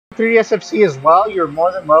3DS FC as well, you're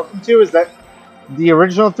more than welcome to. Is that the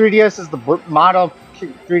original 3DS is the model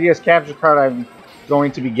 3DS capture card I'm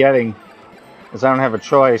going to be getting, because I don't have a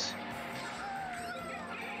choice.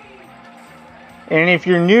 And if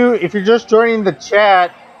you're new, if you're just joining the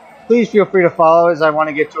chat, please feel free to follow as I want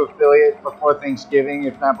to get to affiliate before Thanksgiving,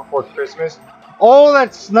 if not before Christmas. Oh,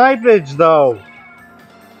 that's snipage though.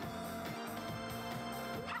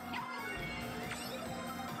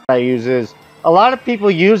 I use is a lot of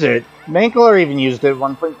people use it. Mankler even used it at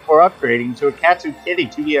one point before upgrading to a Katsu Kitty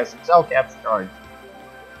 2DS XL capture card.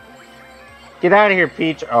 Get out of here,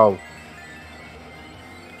 Peach. Oh.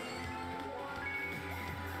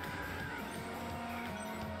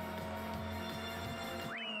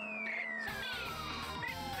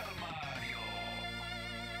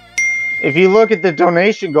 If you look at the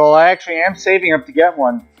donation goal, I actually am saving up to get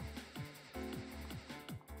one.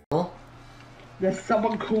 There's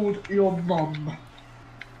someone called your mum.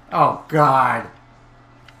 Oh, God.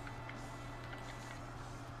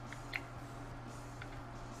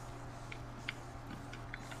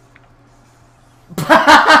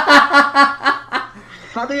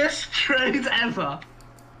 Funniest trade ever.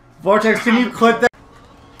 Vortex, can you clip that?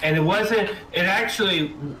 And it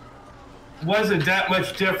actually wasn't that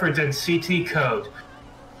much different than CT code.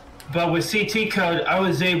 But with CT code, I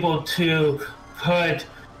was able to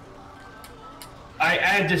I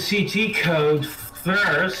add the CT code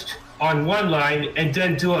first on one line and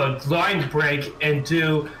then do a line break and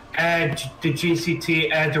add the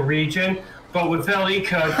GCT, add the region. But with LE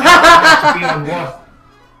code,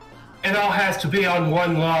 it all has to be on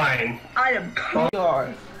one line. I am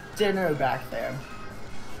your dinner back there.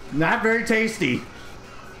 Not very tasty.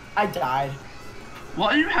 I died.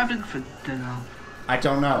 What are you having for dinner? I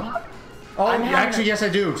don't know. Oh, actually, yes, I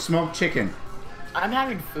do. Smoked chicken. I'm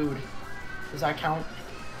having food. Does that count?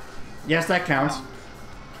 Yes, that counts.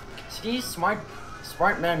 See, smart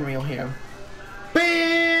man real here.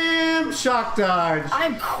 Bam! Shock dodge.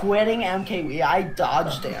 I'm quitting MKB. I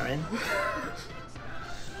dodged Aaron.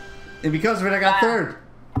 And because of it, I got third.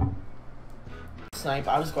 Snipe,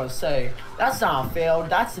 I was going to say, that's not a fail.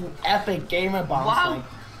 That's an epic gamer bomb snipe.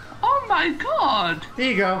 Oh my god!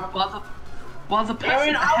 Here you go. While the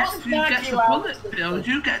person ahead of you gets a bullet bill,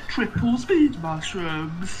 you get triple speed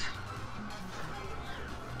mushrooms.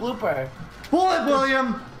 Blooper. Bullet,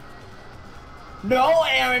 William! No,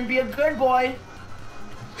 Aaron, be a good boy.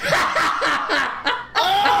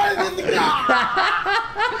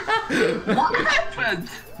 What happened?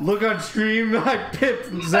 Look on stream, I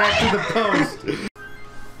pipped Zach to the post.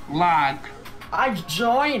 Lag. I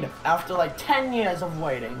joined after like 10 years of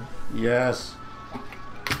waiting. Yes.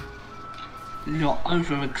 You're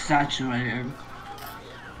over-exaggerating.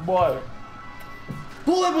 What?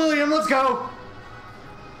 Bullet William, let's go!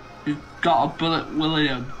 You got a bullet,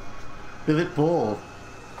 William. Bullet Bull.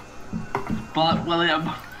 Bullet, William.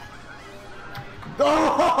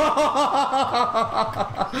 Oh!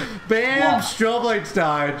 Bam! What? Strobe lights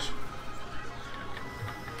dodge.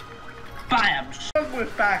 Bam! We're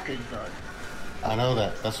back in good. I know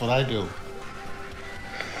that. That's what I do.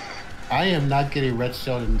 I am not getting red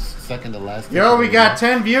shelled in second to last. Yo, we got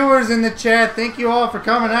 10 viewers in the chat. Thank you all for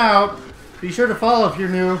coming out. Be sure to follow if you're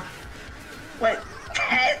new. Wait,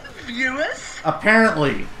 10 viewers?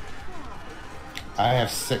 Apparently. I have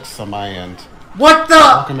 6 on my end. What the?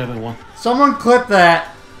 Welcome everyone. Someone clip that.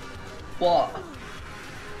 What?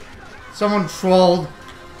 Someone trolled.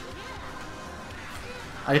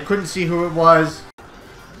 I couldn't see who it was.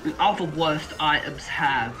 The other worst items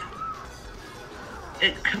have.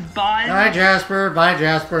 It combines. Bye, Jasper. Bye,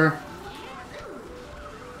 Jasper.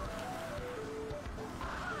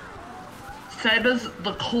 Same as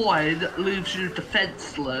the coin leaves you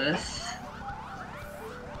defenseless.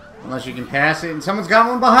 Unless you can pass it, and someone's got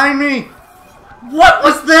one behind me. What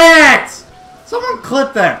was that? Someone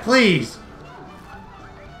clip that, please.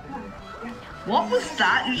 What was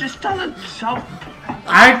that? You just done a jump.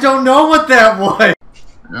 I don't know what that was.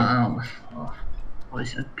 No.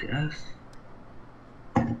 Voice, I guess.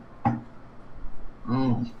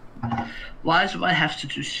 Oh. Why do I have to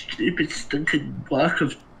do stupid stinking work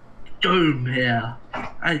of doom here?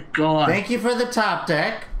 My god. Thank you for the top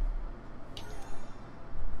deck.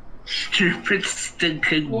 Stupid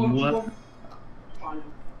stinking work.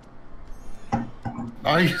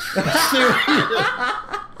 Are you serious?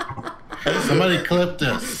 Somebody clip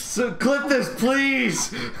this. So clip this,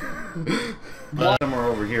 please. Somewhere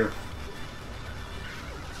over here.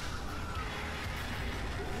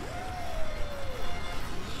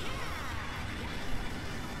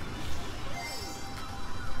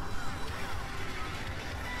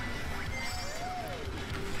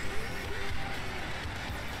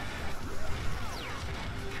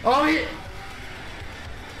 Oh, yeah.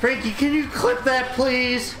 Frankie, can you clip that,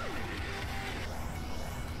 please?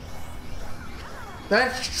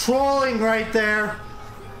 That's trolling right there.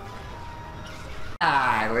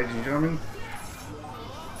 Ah, ladies and gentlemen.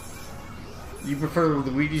 You prefer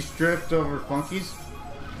Luigi's Drift over Funky's?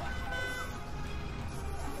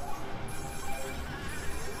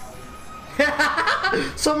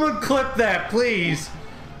 Someone clip that, please.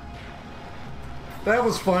 That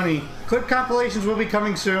was funny. Clip compilations will be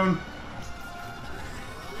coming soon.